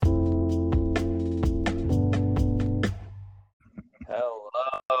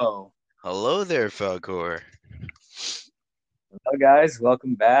Hello there, Falkore. Hello, guys.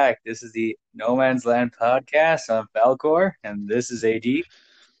 Welcome back. This is the No Man's Land podcast. I'm Falkore, and this is AD.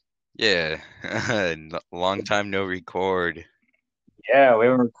 Yeah, long time no record. Yeah, we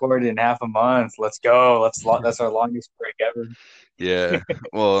haven't recorded in half a month. Let's go. That's our longest break ever. Yeah,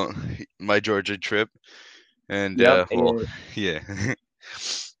 well, my Georgia trip, and Yep. yeah,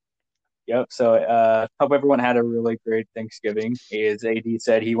 Yep. So, hope everyone had a really great Thanksgiving. As AD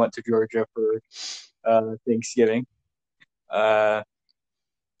said, he went to Georgia for Thanksgiving. Uh,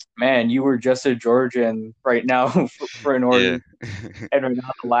 man, you were just a Georgian right now for an order, yeah, and right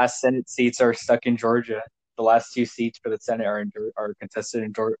now the last Senate seats are stuck in Georgia. The last two seats for the Senate are contested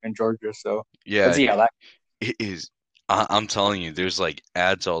in Georgia. So let's yeah. see how that. It is. I'm telling you, there's like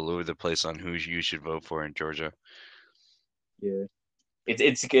ads all over the place on who you should vote for in Georgia. Yeah,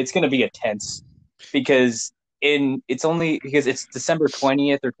 it's going to be a tense because it's December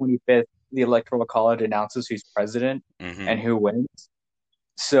 20th or 25th. The Electoral College announces who's president Hmm. and who wins.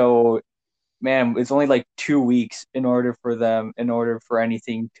 So man, it's only like 2 weeks in order for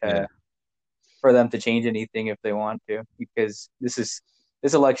anything Yeah, to for them to change anything if they want to, because this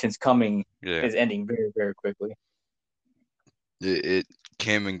election's coming yeah. is ending very, very quickly. It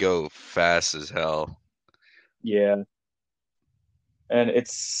came and go fast as hell. Yeah. And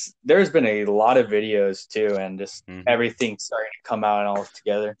there's been a lot of videos too, and just Hmm. everything's starting to come out all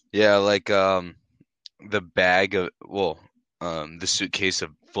together. Yeah, like the bag of the suitcase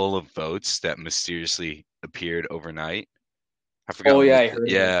of full of votes that mysteriously appeared overnight. I forgot Oh yeah, what I heard about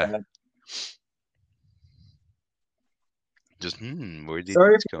yeah, that. just where did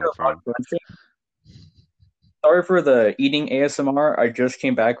Sorry these for come the loud from? crunching. Sorry for the eating ASMR. I just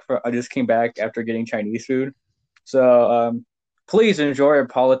came back after getting Chinese food. So please enjoy our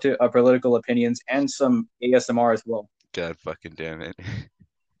political opinions and some ASMR as well. God fucking damn it.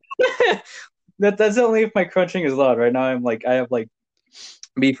 That's only if my crunching is loud. Right now I have like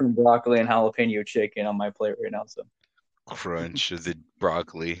beef and broccoli and jalapeno chicken on my plate right now. So Crunch of the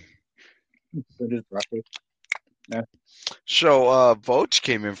broccoli. just broccoli. Yeah, So votes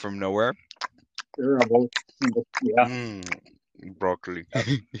came in from nowhere. sure, yeah. Mmm, broccoli.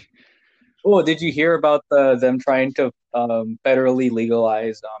 Oh, did you hear about them trying to federally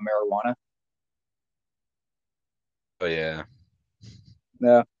legalize marijuana? Oh yeah.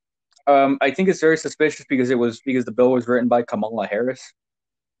 Yeah. I think it's very suspicious because the bill was written by Kamala Harris.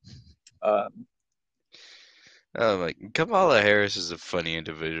 Um, Oh like Kamala Harris is a funny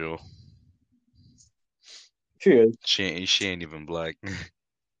individual. she is. She ain't even black.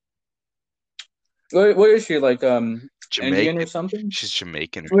 What is she like? Indian or Jamaican. something? She's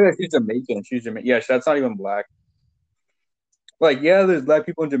Jamaican. Oh yeah, she's Jamaican. She's Jamaican. Yeah, that's not even black. Like, yeah, there's black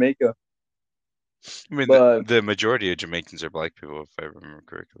people in Jamaica, I mean but the majority of Jamaicans are black people if I remember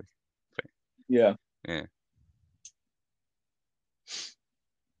correctly. yeah, Yeah.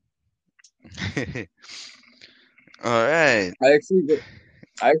 All right. I actually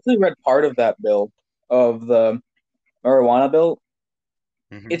I actually read part of that bill of the marijuana bill.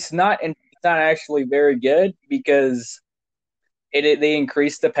 Hmm. It's not actually very good because they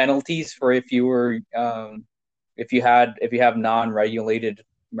increased the penalties for if you have non-regulated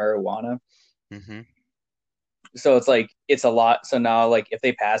marijuana. Hmm. So it's like it's a lot. So now like if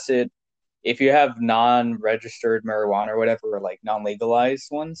they pass it, if you have non-registered marijuana or whatever, or like non-legalized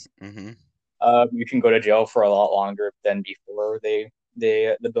ones, Hmm. you can go to jail for a lot longer than before the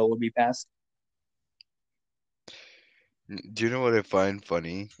bill would be passed. Do you know what I find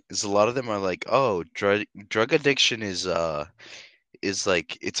funny? Is a lot of them are like, oh, drug addiction is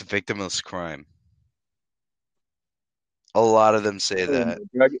like it's a victimless crime. A lot of them say Oh, that.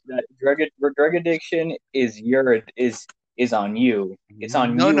 drug addiction is on you. It's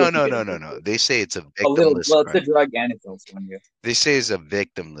on No, you no, if you no, get no, no, no. addicted. They say it's a A little, victimless well, it's a crime. drug and it's also on you. They say it's a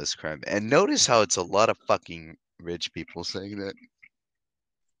victimless crime. And notice how it's a lot of fucking rich people saying that.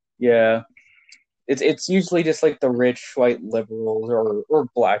 Yeah, it's usually just like the rich white liberals or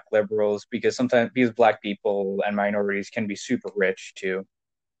black liberals because sometimes because black people and minorities can be super rich too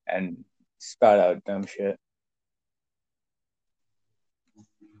and spout out dumb shit.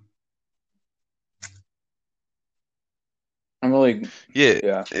 I'm really, Yeah,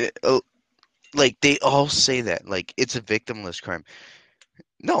 yeah. like they all say that. Like it's a victimless crime.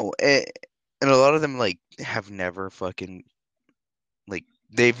 No, and a lot of them like have never fucking like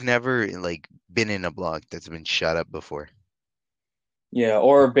they've never like been in a block that's been shot up before. Yeah,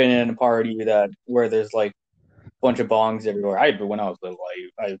 or been in a party that where there's like a bunch of bongs everywhere. When I was little,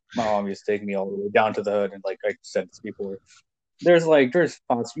 my mom used to take me all the way down to the hood and like I said this before. there's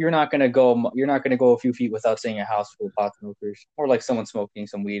pots. You're not gonna go a few feet without seeing a house full of pot smokers, or like someone smoking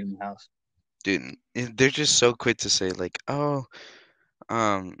some weed in the house. Dude, they're just so quick to say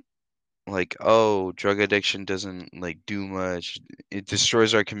um, oh, drug addiction doesn't like do much. It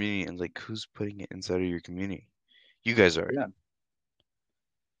destroys our community. And like, who's putting it inside of your community? You guys are. Yeah.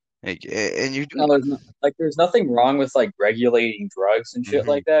 Like, and you're No, doing. there's nothing wrong with like regulating drugs and shit Hmm.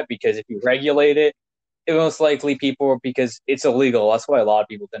 like that because if you regulate it, it most likely people because it's illegal. That's why a lot of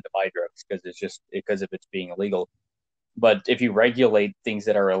people tend to buy drugs because it's just because of it's being illegal. But if you regulate things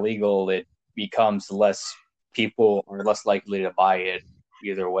that are illegal, it becomes less people are less likely to buy it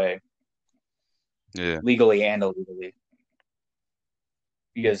either way, Yeah, legally and illegally.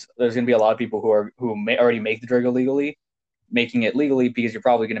 Because there's going to be a lot of people who may already make the drug illegally, making it legally because you're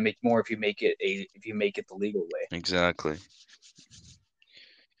probably going to make more if you make it the legal way. exactly.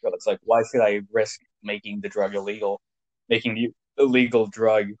 So it's like, why should I risk making the drug illegal, making the illegal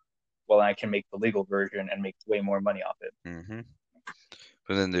drug, while I can make the legal version and make way more money off it? Hmm.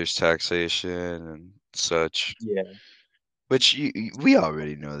 But then there's taxation and such, Yeah, which we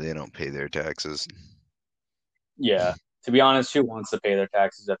already know they don't pay their taxes. yeah. To be honest, who wants to pay their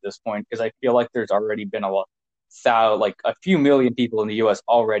taxes at this point? Because I feel like there's already been like a few million people in the U.S.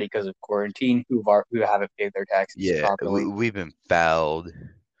 already because of quarantine who haven't paid their taxes Yeah, properly. we've been fouled.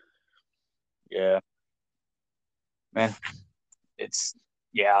 Yeah, man, it's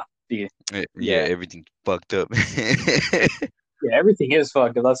yeah, Yeah, yeah, everything's fucked up. yeah. Everything is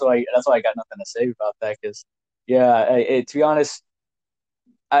fucked up. That's why I got nothing to say about that. Because yeah, to be honest,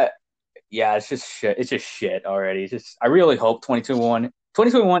 I yeah, it's just shit. It's just shit already. It's just I really hope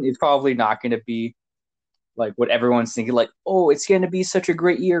 2021 is probably not going to be like what everyone's thinking. Like, oh, it's going to be such a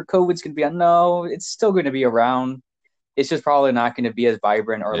great year. COVID's going to be on. No, it's still going to be around. It's just probably not going to be as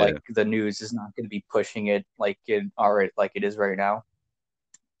vibrant or Yeah. like the news is not going to be pushing it like it is right now.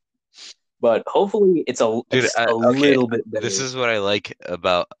 But hopefully, Dude, just a okay, little bit this better. is what I like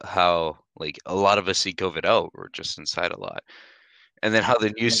about how like a lot of us see COVID. Oh, we're just inside a lot. And then how the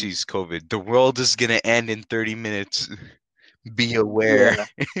news sees COVID. The world is gonna end in 30 minutes. Be aware.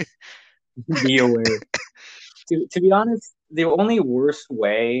 Yeah, be aware. To be honest, the only worst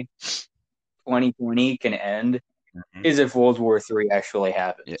way 2020 can end Mhm. is if World War III actually Yeah,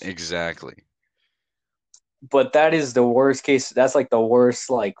 happens. exactly. But that is the worst case. That's like the worst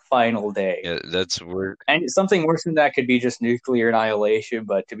like final day. Yeah, that's where. And something worse than that could be just nuclear annihilation.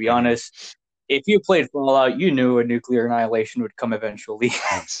 But to be Mhm. honest, if you played Fallout, you knew a nuclear annihilation would come eventually.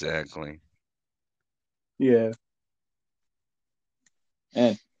 Exactly. Yeah.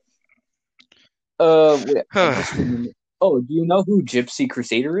 And wait, I just remember. Oh, do you know who Gypsy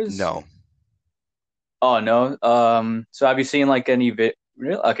Crusader is? No. Oh no. So have you seen like any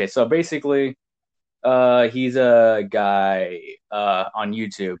Really? Okay, so basically, he's a guy on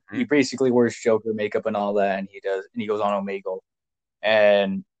YouTube. He Mhm. basically wears Joker makeup and all that, and he goes on Omegle,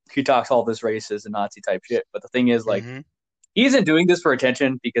 and he talks all this racist and Nazi type shit. But the thing is, like, Mhm. he isn't doing this for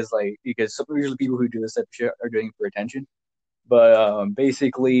attention because usually people who do this type of shit are doing it for attention. But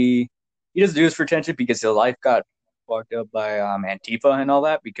basically, he doesn't do this for attention because his life got fucked up by Antifa and all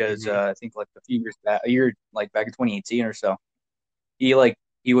that. Because Mhm. I think like a few years back, a year like back in 2018 or so, he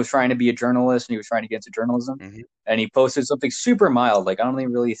was trying to be a journalist and he was trying to get into journalism, Mhm. and he posted something super mild. Like I don't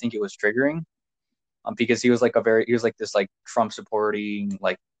even really think it was triggering, because he was like this like Trump supporting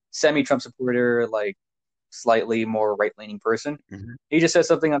like semi Trump supporter like slightly more right leaning person. Mhm. He just said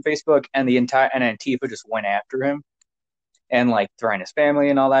something on Facebook, and the entire and Antifa just went after him and like threatened his family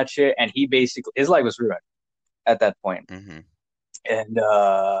and all that shit. And he basically his life was ruined at that point. Mhm. And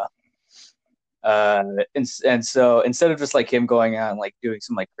and so instead of just like him going out and like doing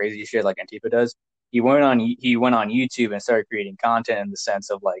some like crazy shit like Antifa does, he went on YouTube and started creating content in the sense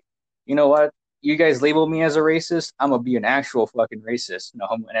of like, you know what, you guys label me as a racist, I'm gonna be an actual fucking racist, and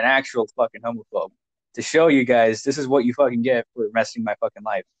an actual fucking homophobe to show you guys this is what you fucking get for messing my fucking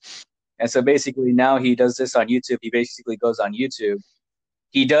life. And so basically now he does this on YouTube. He basically goes on YouTube.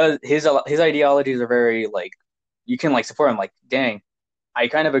 He does his ideologies are very like you can like support him like dang, I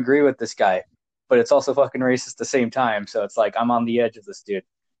kind of agree with this guy, but it's also fucking racist at the same time. So it's like I'm on the edge of this dude.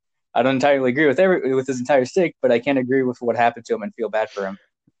 I don't entirely agree with his entire stick, but I can't agree with what happened to him and feel bad for him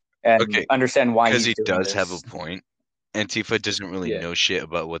and Okay, understand why because he's he doing does have a this. point. Antifa doesn't really Yeah, know shit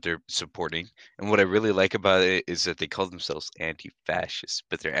about what they're supporting. And what I really like about it is that they call themselves anti-fascist,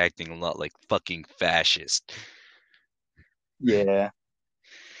 but they're acting a lot like fucking fascist. yeah,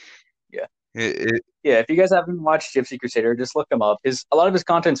 yeah, It, yeah. If you guys haven't watched Gypsy Crusader, just look him up. His a lot of his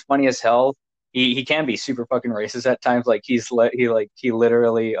content's funny as hell. He can be super fucking racist at times. Like he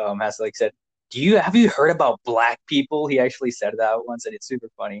literally has like said. have you heard about black people? He actually said that once, and it's super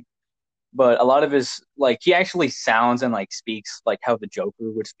funny. But a lot of his like he actually sounds and like speaks like how the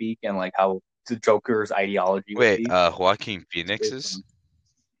Joker would speak and like how the Joker's ideology would Wait, be. Joaquin It's very Phoenix's fun.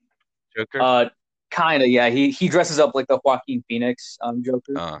 Joker? Uh, kind of, yeah. He dresses up like the Joaquin Phoenix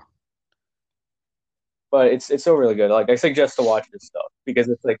Joker, Uh, but it's still really good. Like I suggest to watch this stuff because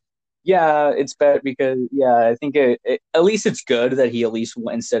it's like, yeah, it's bad because yeah, I think at least it's good that he at least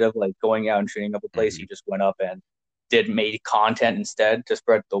instead of like going out and shooting up a place, mhm. he just went up and did made content instead to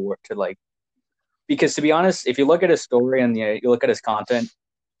spread the word to like because to be honest, if you look at his story and you look at his content,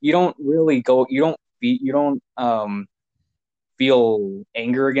 you don't really go, you don't feel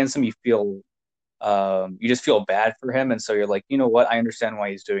anger against him. You feel you just feel bad for him, and so you're like, you know what, I understand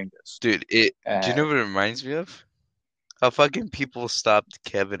why he's doing this. Dude, do you know And what it reminds me of? How fucking people stopped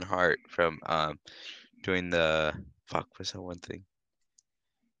Kevin Hart from doing the fuck was that one thing?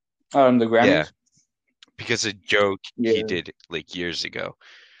 the Yeah, Grammys, because a joke he yeah, did like years ago.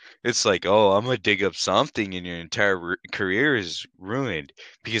 It's like, oh, I'm gonna dig up something, and your entire career is ruined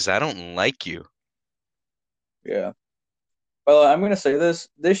because I don't like you. yeah. Well, I'm gonna say this.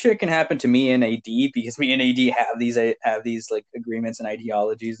 This shit can happen to me and AD because me and AD have these like agreements and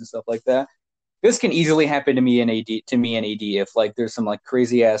ideologies and stuff like that. This can easily happen to me and AD if like there's some like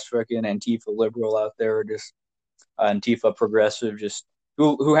crazy ass fucking Antifa liberal out there or just Antifa progressive just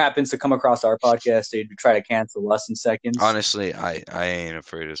who happens to come across our podcast to try to cancel us in seconds. Honestly, I ain't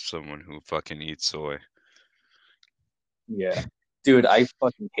afraid of someone who fucking eats soy. Yeah, dude, I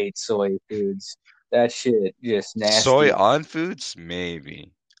fucking hate soy foods. That shit just Soy nasty. on foods,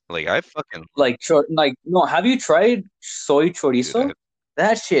 maybe. Like I fucking Like no, have you tried soy dude, chorizo?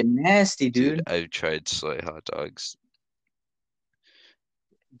 That shit nasty, dude. I've tried soy hot dogs.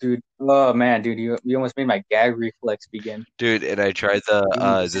 Dude, oh man, dude, you almost made my gag reflex begin. Dude, and I tried the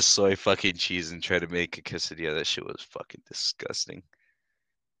Jeez. soy fucking cheese and tried to make a quesadilla. That shit was fucking disgusting.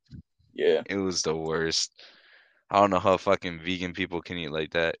 Yeah, It was the worst. I don't know how fucking vegan people can eat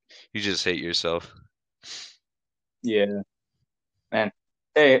like that. You just hate yourself. yeah, man.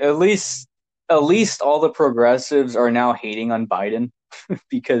 Hey, at least all the progressives are now hating on Biden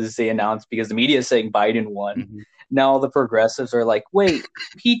because the media is saying Biden won. Hmm. Now all the progressives are like, wait,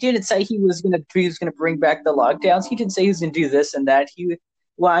 he didn't say he was gonna bring back the lockdowns. He didn't say he was gonna do this and that.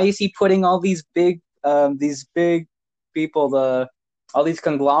 Why is he putting all these big people all these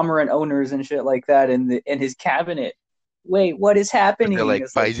conglomerate owners and shit like that in his cabinet? Wait, what is But they're happening? like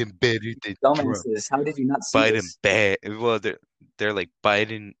It's like Biden better than Trump. dumbasses. How did you not see Biden this? bad. Well, they're like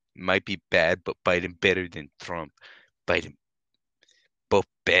Biden might be bad, but Biden better than Trump. Biden both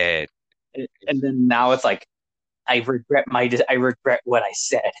bad. And then now it's like I regret what I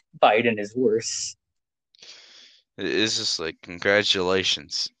said. Biden is worse. It's just like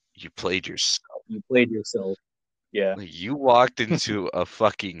congratulations, you played your. You played yourself. Yeah. Like you walked into a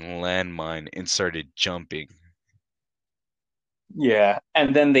fucking landmine and started jumping. Yeah.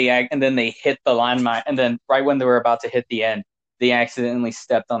 And then they hit the landmine and then right when they were about to hit the end, they accidentally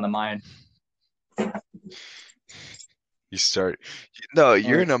stepped on the mine. You start. No,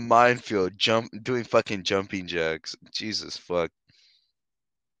 you're Uh, in a minefield, doing fucking jumping jacks. Jesus fuck.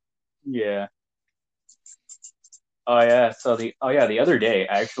 yeah. Oh yeah. The other day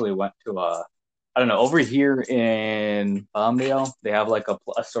I actually went to I don't know, over here in Palmdale, they have like a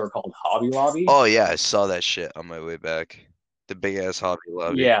store called Hobby Lobby. Oh yeah, I saw that shit on my way back. The big ass Hobby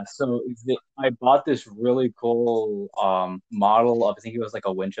Lobby. Yeah, so I bought this really cool model of I think it was like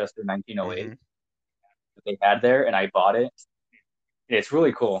a Winchester 1908 Hmm. that they had there, and I bought it. It's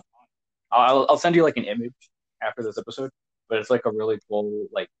really cool. I'll send you like an image after this episode, but it's like a really cool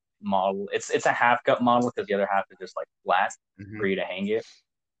like model. It's a half cut model because the other half is just like flat Hmm. for you to hang it,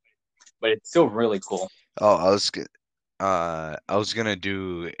 but it's still really cool. Oh, I was gonna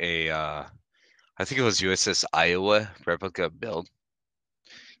do a I think it was USS Iowa replica build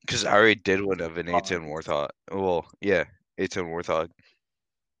because I already did one of an A-10 Warthog. Well, yeah, A-10 Warthog,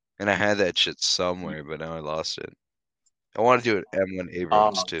 and I had that shit somewhere, but now I lost it. I want to do an M1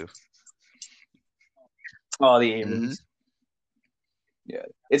 Abrams Uh, too. oh, the Hmm. Abrams. Yeah,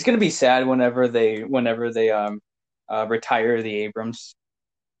 it's gonna be sad whenever they retire the Abrams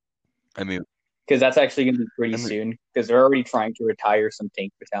I mean, because that's actually gonna be pretty I mean, soon because they're already trying to retire some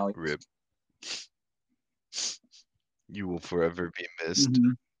tank battalions. rip. You will forever be missed.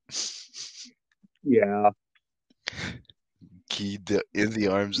 Mm-hmm. Yeah. Keyed in the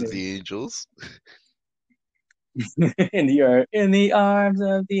arms of Yeah. the angels. In the arms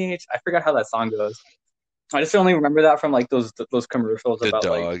of the age. I forgot how that song goes. I just only remember that from like those commercials The about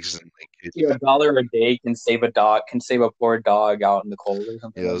like dogs and like $1 a day can save a poor dog out in the cold or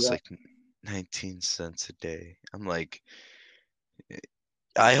something yeah, it like was that. like 19 cents a day. I'm like,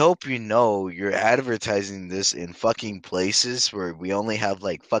 I hope you know you're advertising this in fucking places where we only have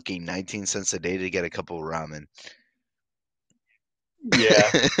like fucking 19 cents a day to get a couple of ramen. Yeah.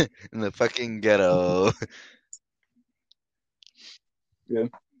 In the fucking ghetto. Yeah.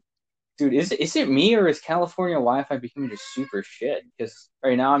 Dude, is it me or is California Wi-Fi becoming just super shit? Because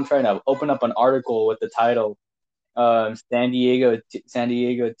right now I'm trying to open up an article with the title San Diego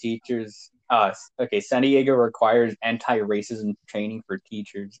teachers okay, San Diego requires anti-racism training for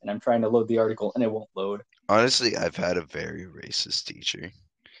teachers, and I'm trying to load the article and it won't load. Honestly, I've had a very racist teacher.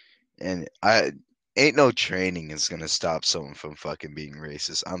 And I ain't no training is gonna stop someone from fucking being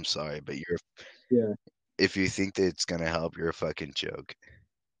racist. I'm sorry, but Yeah. if you think that it's gonna help, you're a fucking joke.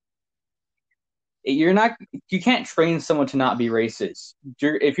 You're not you can't train someone to not be racist.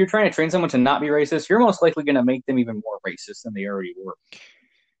 If you're trying to train someone to not be racist, you're most likely going to make them even more racist than they already were.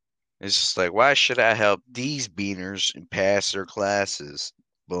 It's just like, why should I help these beaners pass their classes?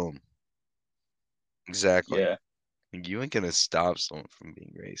 Boom. Exactly. Yeah. You ain't gonna stop someone from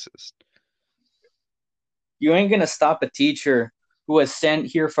being racist. You ain't going to stop a teacher who was sent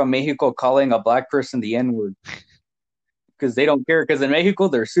here from Mexico calling a black person the N-word because they don't care. Because in Mexico,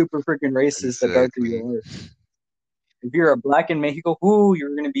 they're super freaking racist the darker Exactly. you are. If you're a black in Mexico, ooh, they're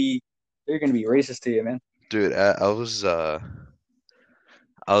gonna be racist to you, man. Dude, I was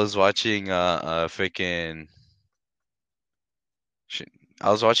watching freaking shit. I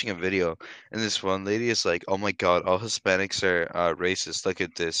was watching a video and this one lady is like, "Oh my God, all Hispanics are racist. Look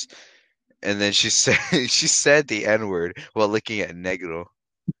at this." And then she said she said the N-word while looking at Negro.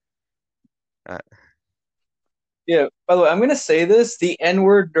 Uh, Yeah. By the way, I'm gonna say this: the N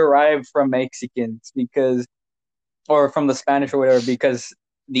word derived from Mexicans because, or from the Spanish or whatever, because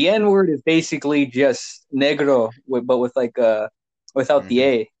the N word is basically just negro, but with like without the mhm.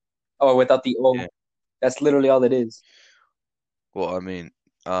 A or without the O. Yeah. That's literally all it is. Well, I mean,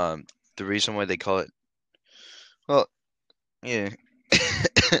 um, the reason why they call it, well, yeah.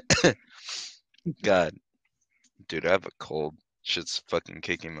 God, dude, I have a cold. Shit's fucking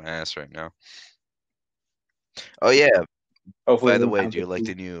kicking my ass right now. Oh yeah, Hopefully, by we the don't way, have do the you like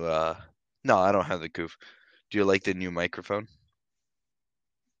flu. the new no, I don't have the goof. Do you like the new microphone?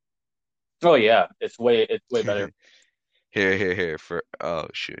 Oh yeah, it's way better. Here for oh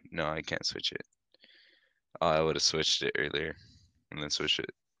shoot. No, I can't switch it. Oh, I would have switched it earlier and then switch it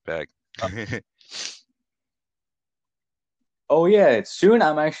back. Oh yeah, soon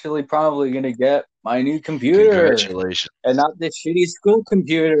I'm actually probably gonna get my new computer Congratulations. and not this shitty school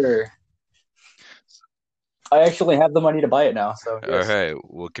computer. I actually have the money to buy it now, so All yes. right,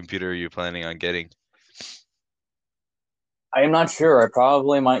 what computer are you planning on getting? I am not sure. I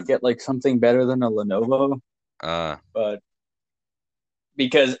probably might get like something better than a Lenovo, Uh, but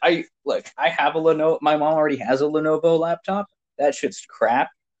because I have a Lenovo. My mom already has a Lenovo laptop. That shit's crap.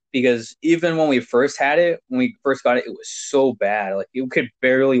 Because even when we first had it, when we first got it, it was so bad. Like it could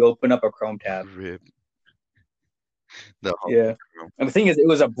barely open up a Chrome tab. rip the Yeah. home. And the thing is, it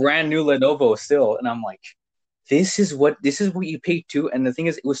was a brand new Lenovo still, and I'm like, this is what you paid to. And the thing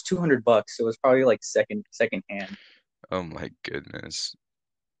is, it was $200, so it was probably like second hand. Oh my goodness.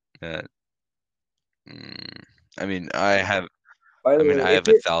 That mm, I mean, By the way, I if have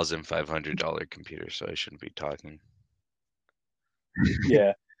a you're $1,500 computer, so I shouldn't be talking.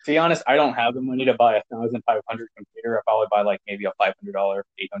 yeah, to be honest, I don't have the money to buy 1,500 computer. I probably buy like maybe a $500,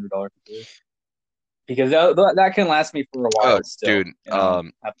 $800 computer because that can last me for a Oh, while still. dude, And I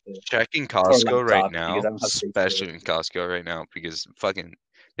don't have to checking or Costco right laptop because now, I don't have space for it. especially in Costco right now, because fucking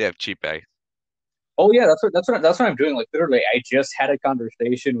they have cheap bags. Oh yeah, that's what I'm doing. Like literally, I just had a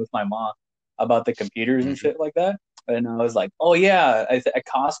conversation with my mom about the computers and Hmm. shit like that, and I was like, oh yeah, at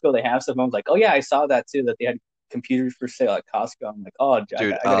Costco they have some. I was like, oh yeah, I saw that too that they had computers for sale at Costco. I'm like, oh,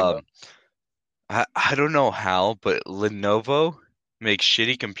 Dude, I gotta go. I don't know how, but Lenovo makes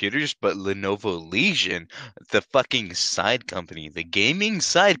shitty computers, but Lenovo Legion, the fucking side company, the gaming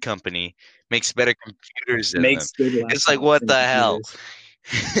side company, makes better computers than them. Makes good It's like, laptops what and the hell?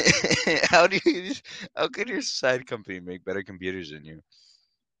 computers. How do you, how could your side company make better computers than you?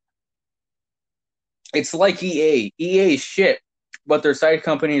 It's like EA. EA is shit, but their side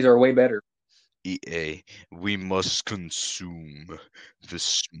companies are way better. EA, we must consume the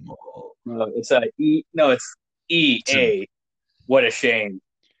small. It's a E. No, it's It's in EA. What a shame.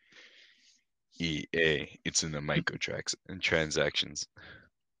 EA. It's in the transactions.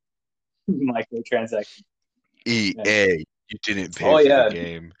 Microtransactions. Yeah. EA, you didn't pay Oh for the yeah,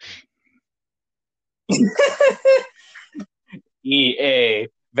 game. EA.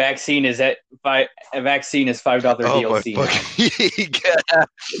 Vaccine is at five. A vaccine is $5 Oh my DLC now. fucking god.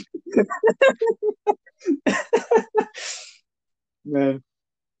 Man,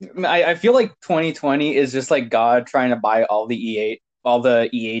 I feel like 2020 is just like God trying to buy all the EA Oh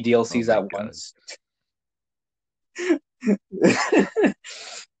DLCs my at god. once.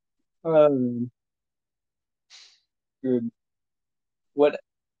 um, Dude, what?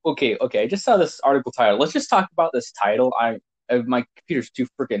 Okay, okay. I just saw this article title. Let's just talk about this title. My computer's too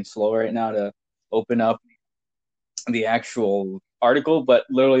freaking slow right now to open up the actual article, but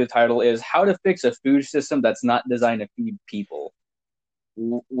literally the title is "How to Fix a Food System That's Not Designed to Feed People."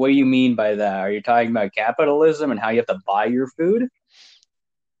 What do you mean by that? Are you talking about capitalism and how you have to buy your food?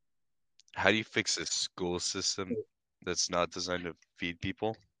 How do you fix a school system that's not designed to feed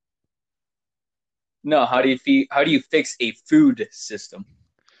people? No, how do you fix a food system?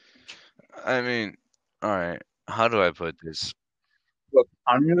 I mean, all right. How do I put this? What,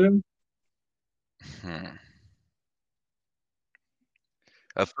 communism? Hmm.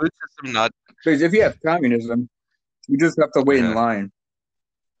 A food system not Because if you have communism, you just have to wait in uh, line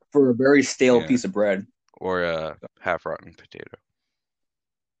for a very stale yeah, piece of bread. or a half rotten potato.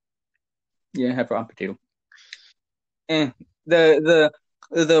 Yeah, have rotten potato. Eh, the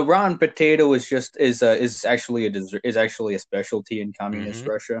rotten potato is actually a dessert, is actually a specialty in communist Hmm.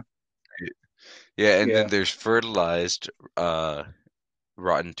 Russia. Yeah, and then Yeah. there's fertilized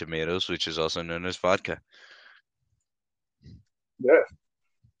rotten tomatoes, which is also known as vodka. Yeah.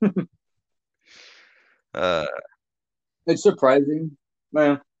 Uh, It's surprising,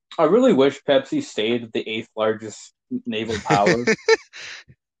 man. I really wish Pepsi stayed the eighth largest naval power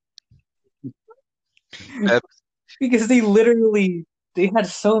Pep because they had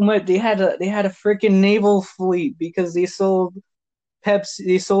a freaking naval fleet because they sold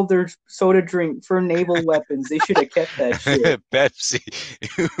their soda drink for naval weapons. They should have kept that shit. Pepsi.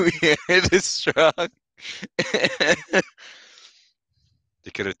 Yeah, it is strong. They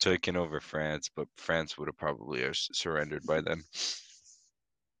could have taken over France, but France would have probably surrendered by then.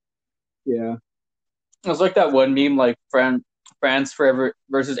 Yeah. It's like that one meme, like France forever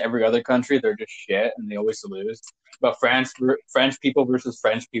versus every other country, they're just shit and they always lose. But French people versus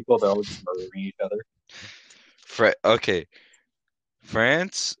French people, they're always just murdering each other. Okay,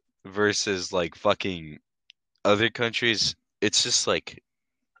 France versus like fucking other countries. It's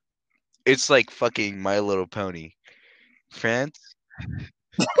like fucking My Little Pony. France,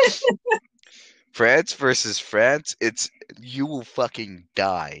 France versus France. It's you will fucking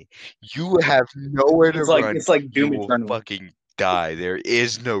die. You have nowhere to run. It's like You Doom will Eternal. fucking die. There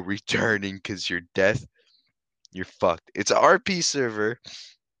is no returning because your death. You're fucked. It's a RP server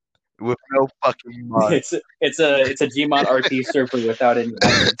with no fucking mod. It's a Gmod RP server without any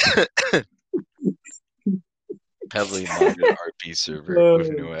admins. Heavily modded RP server with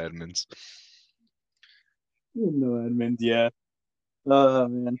no admins. No admins, yeah. Oh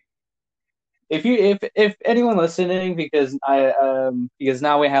man. If anyone listening, because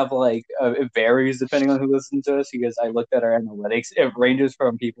now we have like it varies depending on who listens to us. Because I looked at our analytics, it ranges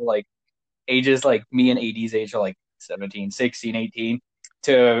from people like ages like me and AD's age are like 17, 16, 18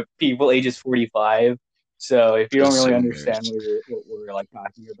 to people ages 45. So if you The don't really understand Zoomers. what we're like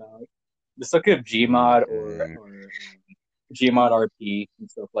talking about, just look up Gmod Mm-mm. or Gmod RP and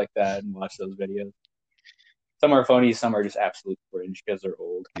stuff like that and watch those videos. Some are funny, some are just absolute cringe because they're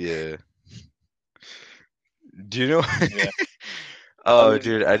old. Yeah. Do you know? Yeah. Oh, Um,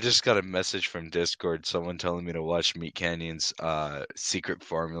 dude, I just got a message from Discord. Someone telling me to watch Meat Canyon's secret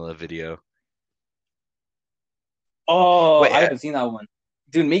formula video. oh, Wait, I haven't seen that one.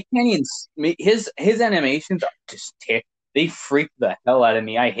 Dude, Make Canyon's his animations are just tick. They freak the hell out of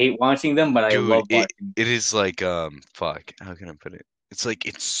me. I hate watching them, but I dude, love watching. it is like fuck. How can I put it? It's like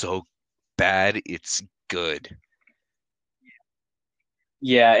it's so bad, it's good.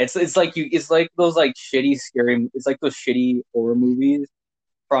 Yeah, it's like those like shitty scary. It's like those shitty horror movies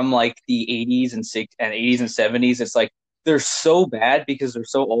from like the 80s and 80s and 70s. It's like they're so bad because they're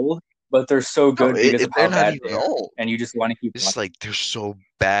so old, but they're so No, good because of they're how not bad even they are, old. and you just want to keep It's watching. like they're so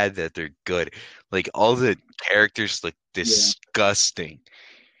bad that they're good. Like all the characters look Yeah, disgusting.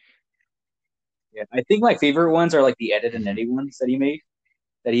 yeah. I think my favorite ones are like the Ed and Mhm. Eddie ones that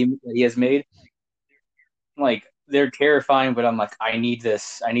he has made. Like they're terrifying, but I'm like, I need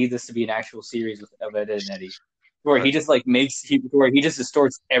this. I need this to be an actual series of Ed and Eddie, where Uh, where he just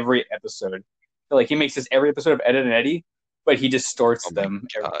distorts every episode. So, like he makes this every episode of Ed and Eddie, but he distorts oh my them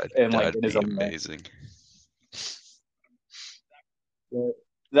god, and like that'd in his be own way. amazing. But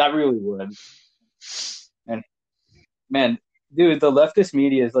that really would. And man, dude, the leftist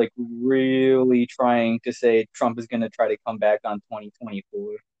media is like really trying to say Trump is going to try to come back on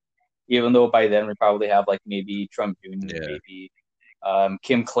 2024, even though by then we probably have like maybe Trump Jr., Yeah. maybe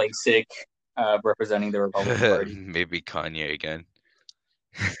Kim Klacik representing the Republican Party, Maybe Kanye again.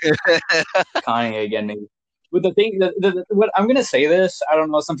 Kanye again, maybe. But the thing, what I'm gonna say this, I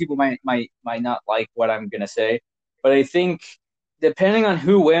don't know. Some people might not like what I'm gonna say, but I think depending on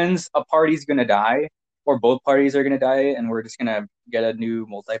who wins, a party's gonna die, or both parties are gonna die, and we're just gonna get a new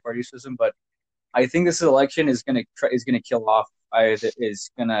multi-party system. But I think this election is gonna kill off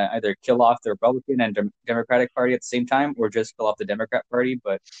either kill off the Republican and Democratic Party at the same time, or just kill off the Democrat Party.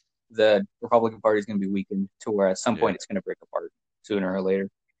 But the Republican Party is gonna be weakened to where at some Yeah. point it's gonna break apart sooner or later.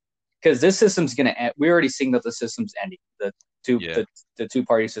 Because this system's gonna end. We're already seeing that the system's ending. Yeah. The two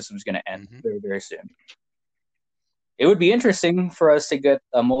party system's gonna end Hmm. very very soon. It would be interesting for us to get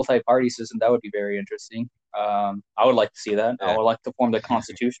a multi-party system. That would be very interesting. I would like to see that. I Yeah. would like to form the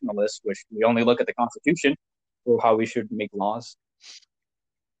constitutional list, which we only look at the Constitution for how we should make laws,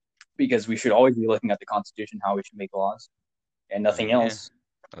 because we should always be looking at the Constitution how we should make laws and nothing Yeah. else.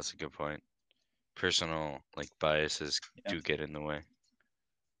 That's a good point. Personal like biases Yeah. do get in the way.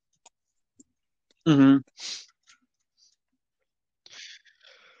 Mm-hmm.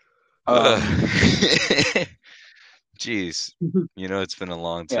 Um, Jeez. It's been a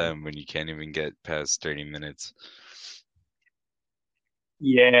long yeah. time when you can't even get past 30 minutes.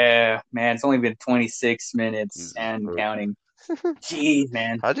 Yeah, man. It's only been 26 minutes and Or- counting. Jeez,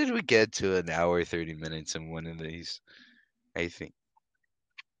 man. How did we get to an hour 30 minutes in one of these? I think.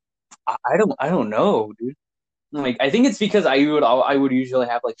 I don't know, dude. Like, I think it's because I would usually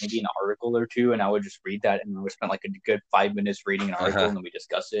have like maybe an article or two, and I would just read that, and I would spend like a good 5 minutes reading an article, Uh-huh. and then we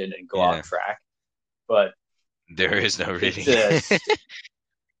discuss it and go Yeah. off track. But There is no reading. it's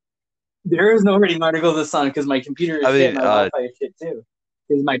there is no reading articles this time because my computer is I shit, mean, my Wi-Fi is shit too.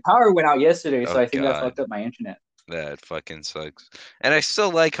 Because my power went out yesterday, so oh I think that God, fucked up my internet. that fucking sucks. And I still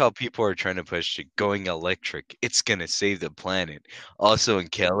like how people are trying to push it, going electric. It's gonna save the planet. Also in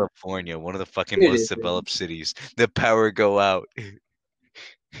California, one of the fucking It most is, developed cities, the power go out.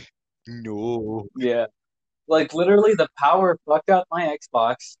 No. yeah. Like literally, the power fucked up my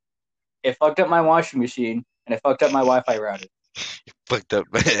Xbox. It fucked up my washing machine, and it fucked up my Wi-Fi router. Fucked up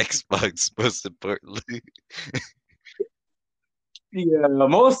my Xbox, most importantly. Yeah,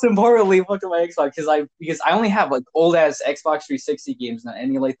 most importantly, fuck my Xbox because I only have like old ass Xbox 360 games and I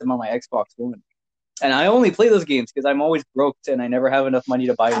emulate them on my Xbox One, and I only play those games because I'm always broke and I never have enough money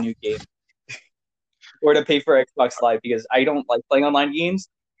to buy a new game or to pay for Xbox Live because I don't like playing online games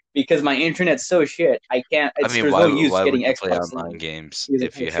because my internet's so shit. I can't. I mean, There's no use why would getting you play Xbox online Live games because of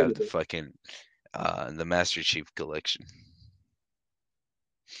if how you shit have it the is. fucking the Master Chief Collection?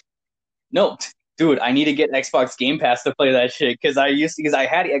 No, dude, I need to get Xbox Game Pass to play that shit because I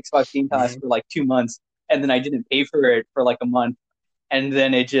had Xbox Game Pass Mhm. for like 2 months and then I didn't pay for it for like a month and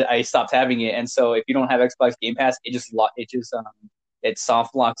then I stopped having it. And so if you don't have Xbox Game Pass, it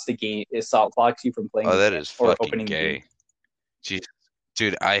soft locks the game. It soft locks you from playing Oh, the that game is or fucking opening the game. gay. Jeez.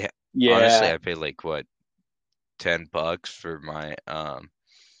 Dude, I honestly Yeah, I paid like what, $10 for my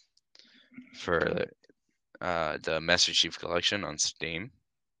for the Master Chief Collection on Steam.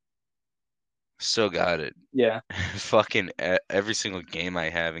 Still got it. yeah, Fucking every single game I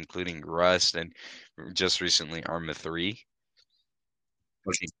have, including Rust and just recently Arma 3.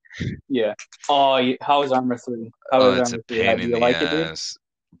 Fucking- yeah. Oh, how is Armor 3? How Oh, is it's a Armor 3? pain Do in you the like it, dude? ass.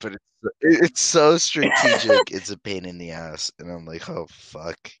 But it's so strategic. It's a pain in the ass, and I'm like, oh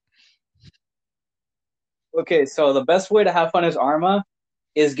fuck. Okay, so the best way to have fun as Arma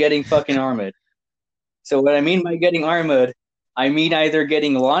is getting fucking armored. So what I mean by getting armored, I mean either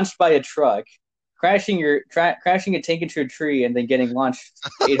getting launched by a truck, crashing a tank into a tree, and then getting launched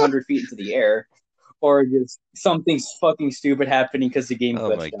 800 feet into the air, or just something fucking stupid happening because the game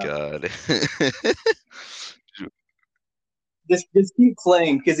Oh my glitched out. god. Just keep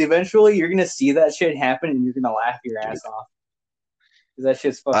playing because eventually you're gonna see that shit happen and you're gonna laugh your Dude, ass off because that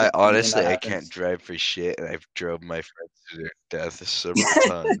shit's I fucking funny when that honestly I can't happens. drive for shit, and I've drove my friends to their death several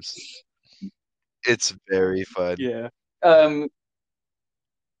times. It's very fun. Yeah. Um,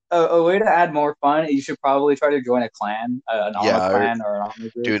 a way to add more fun, you should probably try to join a clan, an Yeah, Arma clan or an Arma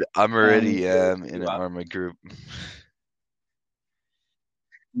group, dude, I'm and already it'll in you an up. Arma group.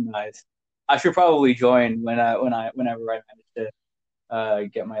 Nice. I should probably join whenever I manage to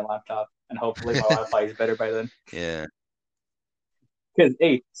get my laptop, and hopefully my Wi-Fi is better by then. Yeah, Because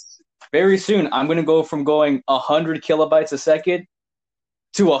hey, very soon I'm gonna go from going 100 kilobytes a second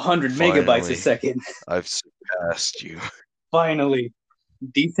to 100 megabytes a finally, second. I've surpassed you. Finally,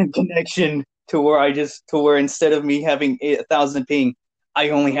 decent connection to where instead of me having 1,000 ping, I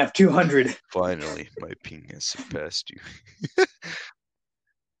only have 200. Finally, my ping has surpassed you.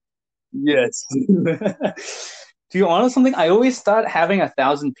 Yes. To be honest, something I always thought having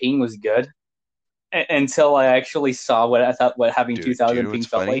 1,000 ping was good until I actually saw what I thought what having Dude, do you 2,000 know ping what's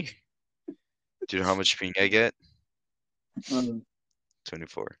felt funny? like. Do you know how much ping I get? Mm,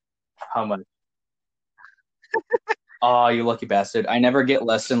 24. how much? Oh, you lucky bastard! I never get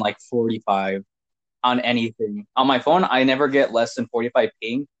less than like 45 on anything. On my phone, I never get less than 45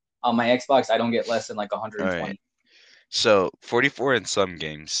 ping. On my Xbox, I don't get less than like All right. 120. So 44 in some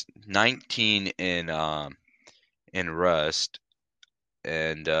games, 19 in Rust,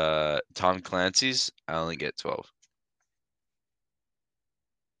 and Tom Clancy's I only get 12.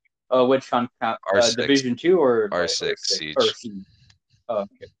 Which on R6, Division 2 or like or R6 six or Siege. C? Oh,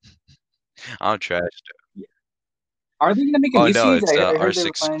 okay. I'm trash. Yeah. Are they gonna make a Oh new no, Siege? it's I heard they were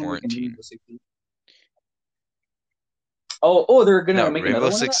R6 planning to make a new Quarantine. Rainbow Six Siege. Oh, they're gonna No, make another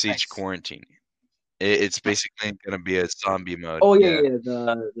Rainbow one of Six that. Siege Nice. Quarantine. It's basically gonna be a zombie mode. Oh yeah, Yeah. yeah.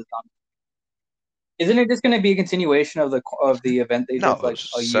 The zombie. Isn't it just gonna be a continuation of the event they No, did it like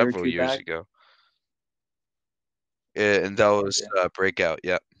was a year or several two years back? ago. Yeah, and that was Yeah. Breakout.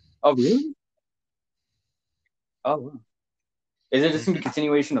 Yeah. Oh really? Oh, wow. Is it just gonna be a hmm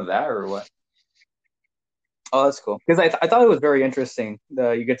continuation of that or what? Oh, that's cool. Because I thought it was very interesting.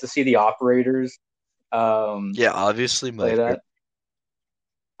 You get to see the operators Yeah, obviously my play favorite. that.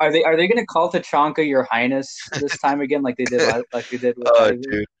 Are they going to call Tachanka Your Highness this time again, like they did with Kaiser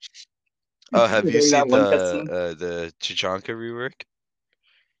Dude. Oh, have you during that seen one cutscene? the Chichanka rework?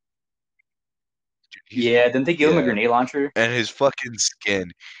 Dude, Yeah, didn't they give him a yeah, grenade launcher? and his fucking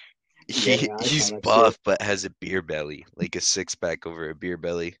skin. Yeah, I saw He's that shit. buff but has a beer belly, like a six pack over a beer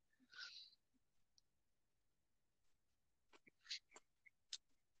belly.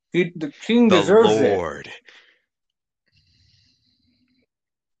 The king The deserves it. Lord,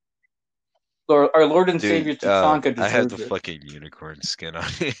 Our Lord and dude. Savior Tachanka I have deserves the it. fucking unicorn skin on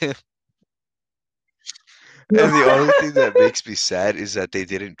him. And the only thing that makes me sad is that they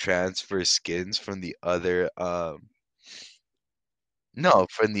didn't transfer skins from the other no,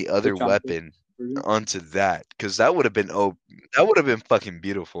 from the other Tachanka. weapon onto that, because that would have been that would have been fucking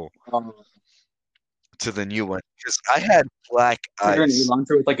beautiful Um, to the new one. Because I had black the grenade eyes,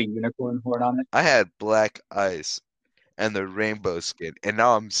 launcher with like a unicorn horn on it. I had black eyes and the rainbow skin, and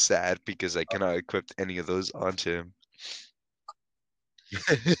now I'm sad because I cannot equip any of those onto him.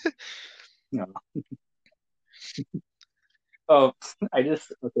 No. Oh, I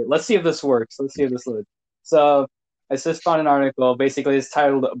just okay. Let's see if this works. Let's see if this works. So I just found an article. Basically, it's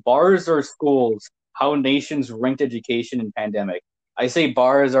titled "Bars or Schools: How Nations Ranked Education in Pandemic." I say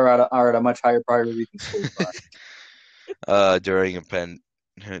bars are at a much higher priority than schools are. During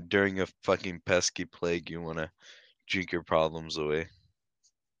a during a fucking pesky plague, you wanna drink your problems away.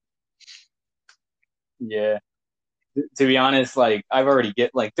 Yeah. To be honest, like I've already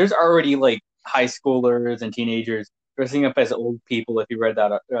get like there's already like high schoolers and teenagers dressing up as old people. If you read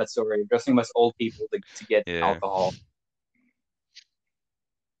that story, dressing up as old people to get Yeah. alcohol.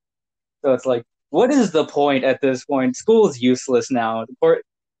 So it's like, what is the point at this point? School is useless now.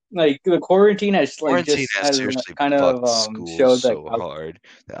 Like the quarantine has like Quarantine just has has seriously kind of fucked schools showed that so hard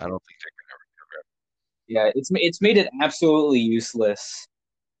that I don't think yeah, it's made it absolutely useless.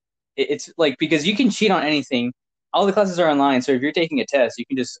 It's like because you can cheat on anything. All the classes are online, so if you're taking a test, you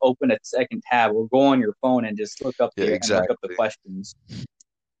can just open a second tab or go on your phone and just they're gonna. Yeah, look up the exactly. questions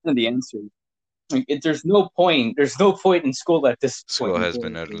and the answers. Like, there's no point. There's no point in school at this point School in has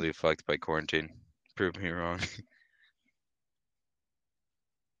been quarantine. utterly fucked by quarantine. Prove me wrong.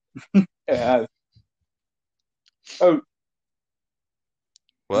 Yeah. Oh, this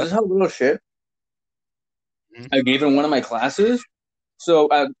What? is how little shit Hmm? I gave in one of my classes. So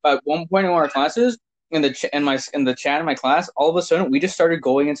at one point in one of our classes, in the chat in my class, all of a sudden we just started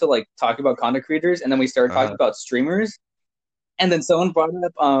going into like talking about content creators, and then we started talking Uh-huh. about streamers, and then someone brought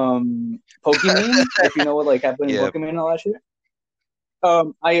up Pokimane, if you know what like happened in Yeah. Pokimane and all that shit.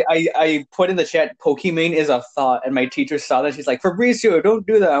 I put in the chat Pokimane is a thought, and my teacher saw that. She's like, Fabricio, don't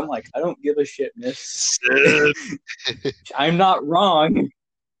do that. I'm like, I don't give a shit, miss. I'm not wrong.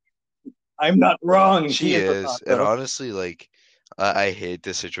 I'm not wrong. He She is a is, thought, and though. honestly, like, I hate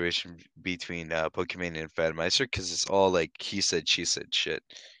the situation between Pokemon and Fadmeister because it's all like he said, she said shit.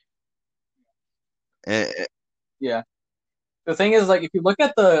 Eh, Yeah. The thing is, like, if you look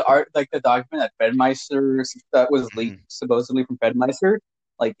at the art, like the document that Fedmeister that was leaked mhm. supposedly from Fedmeister,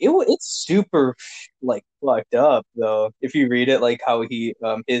 like it's super like fucked up though. If you read it, like how he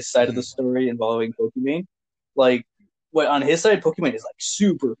his side of the Mhm. story involving Pokimane, like what on his side, Pokemon is like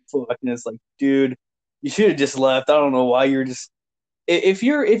super fucked, and it's like, dude, you should have just left. I don't know why you're just. If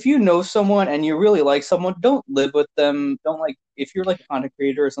you know someone and you really like someone, don't live with them. Don't like if you're like a content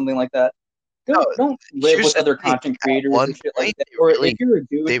creator or something like that. No, Don't live here's with the other thing. content At creators or one shit like point, that. Or if really, you're a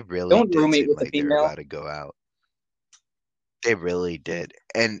dude, they really don't did roommate seem with a like they were female. about to go out. They really did.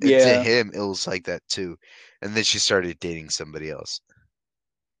 And to Yeah, him, it was like that too. And then she started dating somebody else.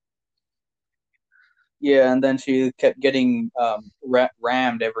 yeah, and then she kept getting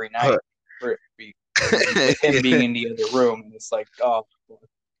rammed every night for with him being Yeah. in the other room, and it's like, oh,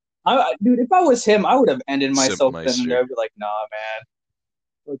 dude, if I was him, I would have ended Simp myself then and there. Meister. I'd be like, nah, man,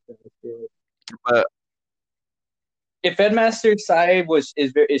 fuck that shit. But If Headmaster's side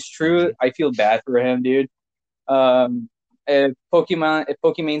is true, mhm, I feel bad for him, dude. If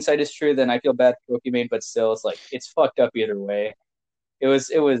Pokemon side is true, then I feel bad for Pokemon, but still, it's like it's fucked up either way. It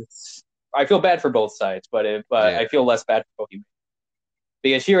was. I feel bad for both sides, but yeah. I feel less bad for Pokemon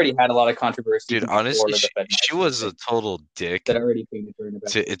because she already had a lot of controversy Dude, before honestly, the she Fedmaster was a thing total that dick already painted her in a bad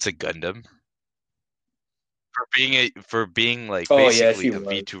to light. It's a Gundam for being like Oh yeah, basically she a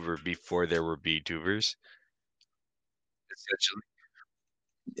was. VTuber before there were VTubers. Essentially.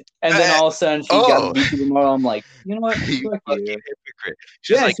 And then Uh, all of a sudden she got a oh, VTuber model. I'm like, you know what? you Fuck fucking you. hypocrite.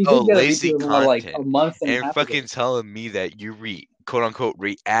 She's Yeah, like, she oh, did get a lazy VTuber model like a content. month and a And half ago. fucking telling me that you quote unquote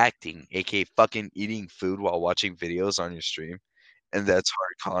reacting, aka fucking eating food while watching videos on your stream. And that's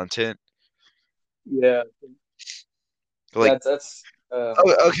hard content. Yeah, Like, that's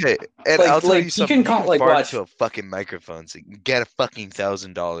oh, okay. And I'll tell you you something. can You call can like fart into watch. a fucking microphone, so you get a fucking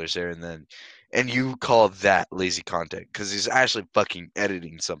 $1,000 there and then, and you call that lazy content because he's actually fucking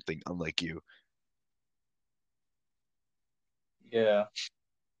editing something, unlike you. Yeah,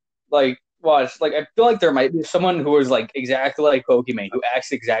 like watch. Like I feel like there might be someone who is like exactly like Pokimane, who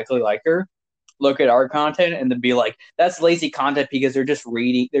acts exactly like her. Look at our content and then be like, "That's lazy content because they're just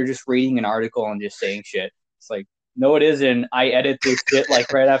reading. They're just reading an article and just saying shit." It's like, no, it isn't. I edit this shit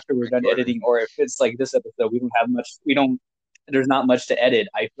like right after we're done Or, editing, or if it's like this episode, we don't have much. We don't. There's not much to edit.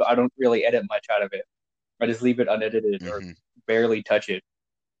 I don't really edit much out of it. I just leave it unedited or hmm barely touch it.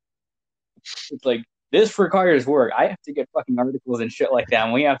 It's like this requires work. I have to get fucking articles and shit like that.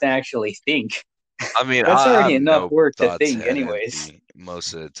 And we have to actually think. I mean, That's I already have enough no work to thoughts think, head anyways. empty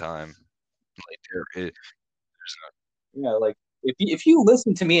most of the time. Like, there's Yeah, like if you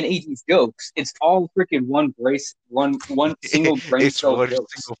listen to me and AG's jokes, it's all freaking one single brain it's cell one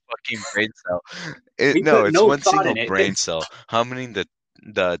jokes. single fucking brain cell. We No, put it's no one thought single in it. brain cell hum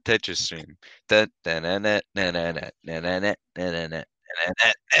the Tetris stream. Da- da- na- na- na- na- na- na- na- na- na- na- na- na-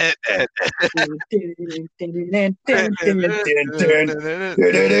 na-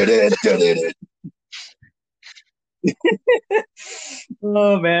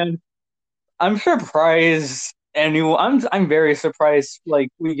 Oh man, I'm surprised. Anyone, I'm very surprised. Like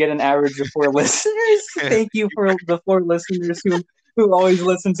we get an average of 4 listeners. na- Thank you for the 4 listeners who always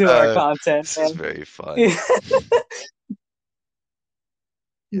listen to our content, This is man. very fun. Yeah,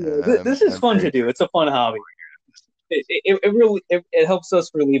 Yeah, this is I'm fun to very do. It's a fun hobby. It really it helps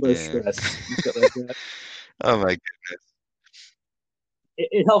us relieve our yeah. stress and shit like that. Oh my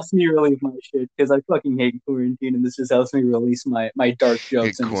It helps me relieve my shit because I fucking hate quarantine, and this just helps me release my dark god.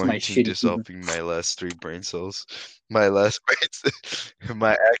 jokes and just my Quarantine shitty just humor. helping my last 3 brain cells. My last brain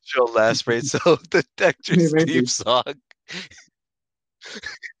my actual last brain cell detector's theme song.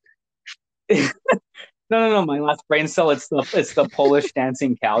 No. My last brain cell. It's the Polish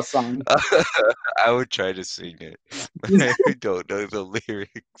dancing cow song. I would try to sing it. I don't know the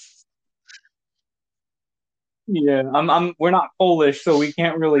lyrics. Yeah, We're not Polish, so we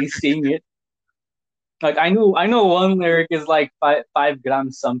can't really sing it. Like I know one lyric is like 5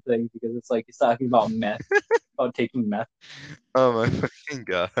 grams something because it's like he's talking about meth, about taking meth. Oh my fucking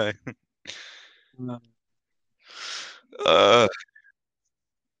god. Uh, Uh,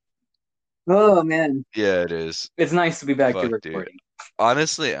 oh man, yeah, it is. it's nice to be back to Fuck, dude. recording.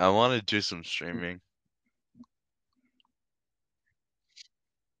 Honestly, I want to do some streaming.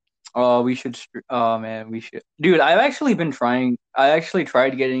 Oh, we should. Oh man, we should. Dude, I've actually been trying. I actually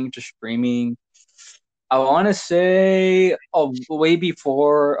tried getting into streaming. I want to say, way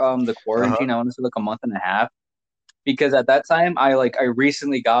before the Uh-huh. quarantine. I want to say like a month and a half because at that time I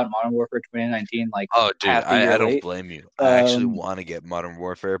recently got Modern Warfare 2019 like Oh, dude, half a year I don't late. blame you. I actually Um, want to get Modern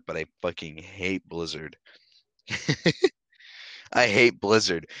Warfare, but I fucking hate Blizzard. I hate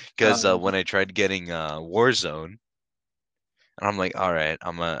Blizzard because uh, when I tried getting Warzone, and I'm like, all right,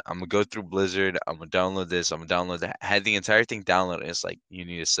 I'm gonna go through Blizzard. I'm gonna download this. I'm gonna download that. I had the entire thing downloaded. It's like you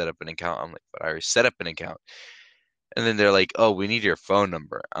need to set up an account. I'm like, but I already set up an account. And then they're like, oh, we need your phone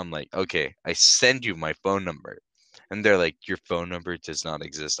number. I'm like, okay, I send you my phone number. And they're like, your phone number does not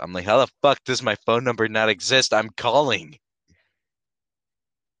exist. I'm like, how the fuck does my phone number not exist? I'm calling.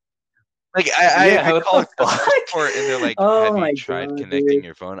 Like I Yeah, even what called the customer fuck? support and they're like, Oh have you my tried god, connecting dude.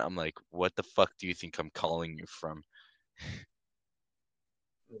 your phone? I'm like, what the fuck do you think I'm calling you from?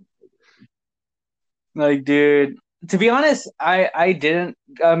 Like, dude, to be honest, I didn't.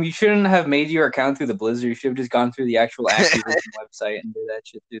 You shouldn't have made your account through the Blizzard. You should have just gone through the actual Activision website and do that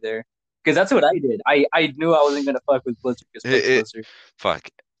shit through there. Because that's what I did. I knew I wasn't gonna fuck with Blizzard. Just fuck It, Blizzard. fuck.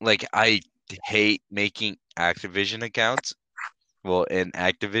 Like I hate making Activision accounts. Well, an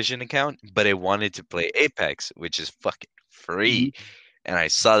Activision account, but I wanted to play Apex, which is fucking Mm-hmm. free. And I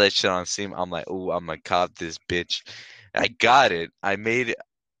saw that shit on Steam. I'm like, oh, I'm gonna cop this bitch. I got it. I made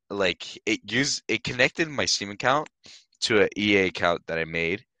like it connected my Steam account to an EA account that I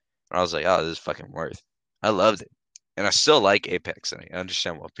made. And I was like, oh, this is fucking worth. I loved it. And I still like Apex, and I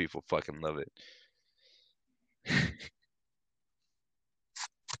understand why people fucking love it.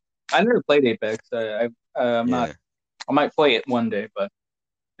 I never played Apex. I'm not. Yeah, I might play it one day, but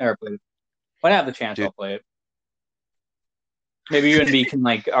never played it. When I have the chance, dude. I'll play it. Maybe you and me can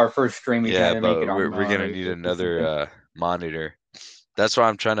like our first stream. We try Yeah, to make but it on we're gonna need or another something. monitor. That's why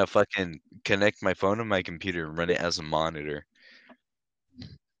I'm trying to fucking connect my phone to my computer and run it as a monitor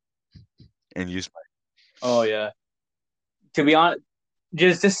and use my. Oh yeah. To be honest,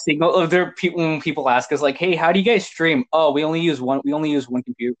 just signal. There people when people ask us like, "Hey, how do you guys stream?" Oh, we only use one. We only use one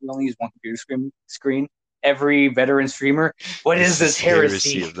computer. We only use one computer screen. Every veteran streamer. What is This this is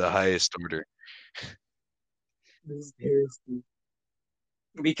heresy heresy? of the highest order. This is heresy.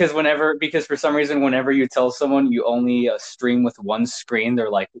 Because for some reason whenever you tell someone you only stream with one screen, they're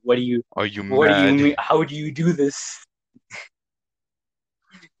like, Are you what do you mad? mean? How do you do this?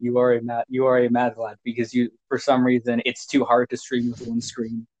 You are a mad lad because you for some reason it's too hard to stream with one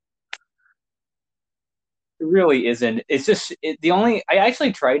screen. It really isn't. It's just the only I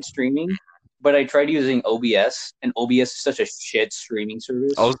actually tried streaming, but I tried using OBS, and OBS is such a shit streaming I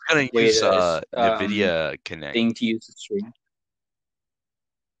service. was gonna Way use to NVIDIA Connect. thing to use to stream.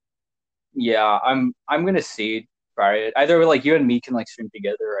 Yeah, I'm gonna see try it. Either like you and me can like stream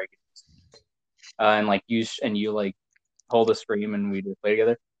together, I guess, and like you like hold a stream and we just play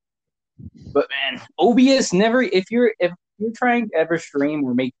together. But man, OBS never. If you're trying to ever stream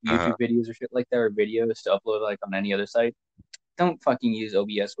or make Uh-huh. YouTube videos or shit like that or videos to upload like on any other site, don't fucking use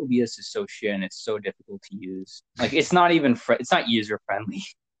OBS. OBS is so shit and it's so difficult to use. Like it's not even it's not user friendly.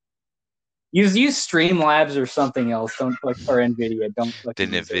 Use Streamlabs or something else. Don't fuck or Nvidia. Don't The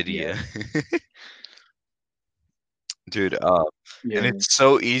fucking use NVIDIA. OBS. Dude, and Yeah, it's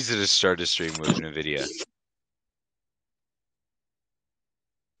so easy to start a stream with NVIDIA.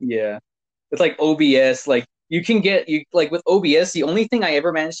 yeah. It's like OBS. Like you can get you like with OBS. The only thing I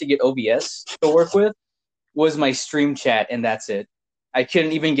ever managed to get OBS to work with was my stream chat, and that's it. I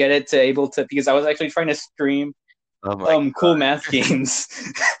couldn't even get it to able to because I was actually trying to stream Oh my cool math games,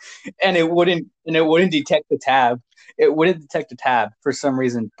 and it wouldn't detect the tab. It wouldn't detect a tab for some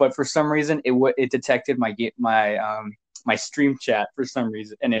reason, but for some reason it detected my stream chat for some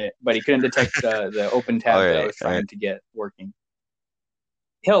reason, but it couldn't detect the open tab that I Alright, was alright. trying to get working.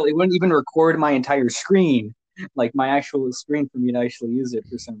 Hell, it wouldn't even record my entire screen, like my actual screen for me to actually use it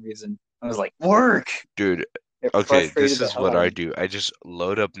for some reason. I was like, work. Dude, It okay, frustrated this the is hell what out I of me. do. I just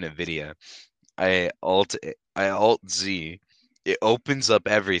load up NVIDIA. I alt Z. It opens up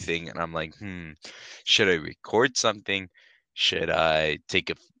everything and I'm like, should I record something? Should I take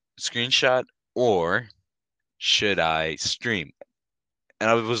a screenshot or should I stream? And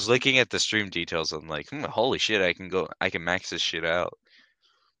I was looking at the stream details. I'm like, holy shit, I can max this shit out.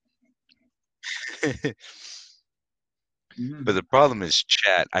 But Mm. the problem is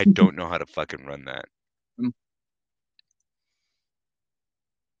chat. I don't know how to fucking run that.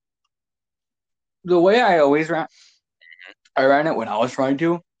 The way I ran it when I was trying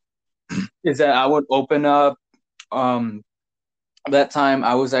to is that I would open up um that time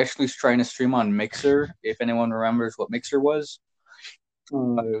I was actually trying to stream on Mixer. If anyone remembers what Mixer was,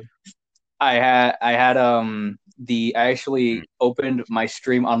 uh, I Mm. actually opened my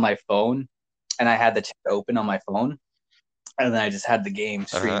stream on my phone, and I had the chat open on my phone, and then I just had the game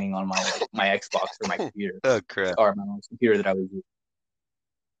Uh-huh. streaming on my Xbox or my computer Oh crap. or my computer that I was using.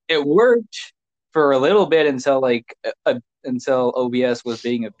 It worked for a little bit until OBS was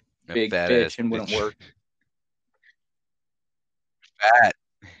being a A big fat ass bitch and wouldn't bitch. work. Fat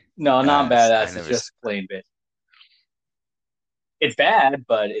No, not ass. I badass. It's never said just plain bitch. It's bad,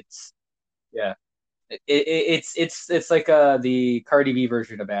 but it's yeah. It's like the Cardi B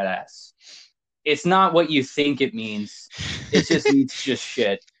version of badass. It's not what you think it means. It just that. means just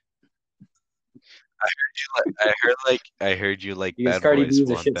shit. I heard you like because Bad Cardi B Boys is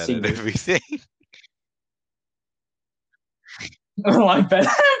a 1 shit better than singer. everything. Oh, I bet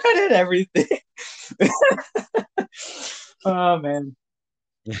I bet at everything. Oh man.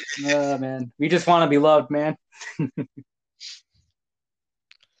 Oh man. We just want to be loved, man.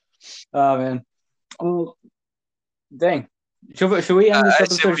 Oh man. Oh, dang. Should we end this I say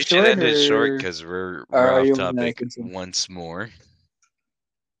episode we should short, end it short or because we're are off you want to topic continue? once more.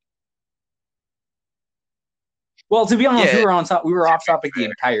 Well, to be honest, Yeah, we were off topic the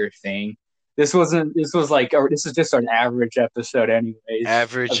entire thing. This wasn't. This was like. This is just an average episode, anyways.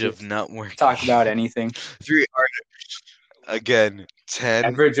 average Of of just not working. talk about anything. Three are again 10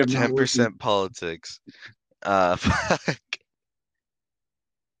 Average of not working. 10% politics. Fuck.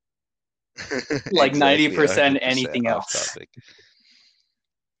 Like Exactly, 90% 100% anything off else. topic.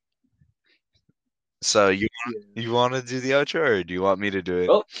 So Yeah. you want to do the outro or do you want me to do it?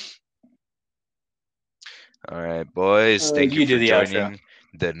 Well, All right, boys. Thank you you do for the outro. joining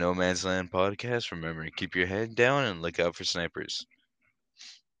the No Man's Land podcast. Remember, keep your head down and look out for snipers.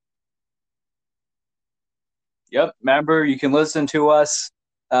 Yep. Remember, you can listen to us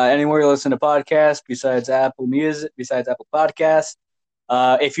anywhere you listen to podcasts besides Apple Music, besides Apple Podcasts.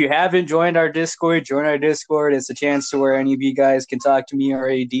 If you haven't joined our Discord, join our Discord. It's a chance to where any of you guys can talk to me or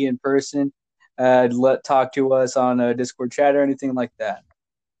AD in person. Talk to us on a Discord chat or anything like that.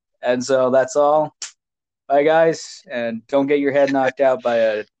 And so that's all. Bye, guys, and don't get your head knocked out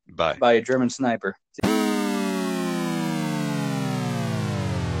Bye. by a German sniper.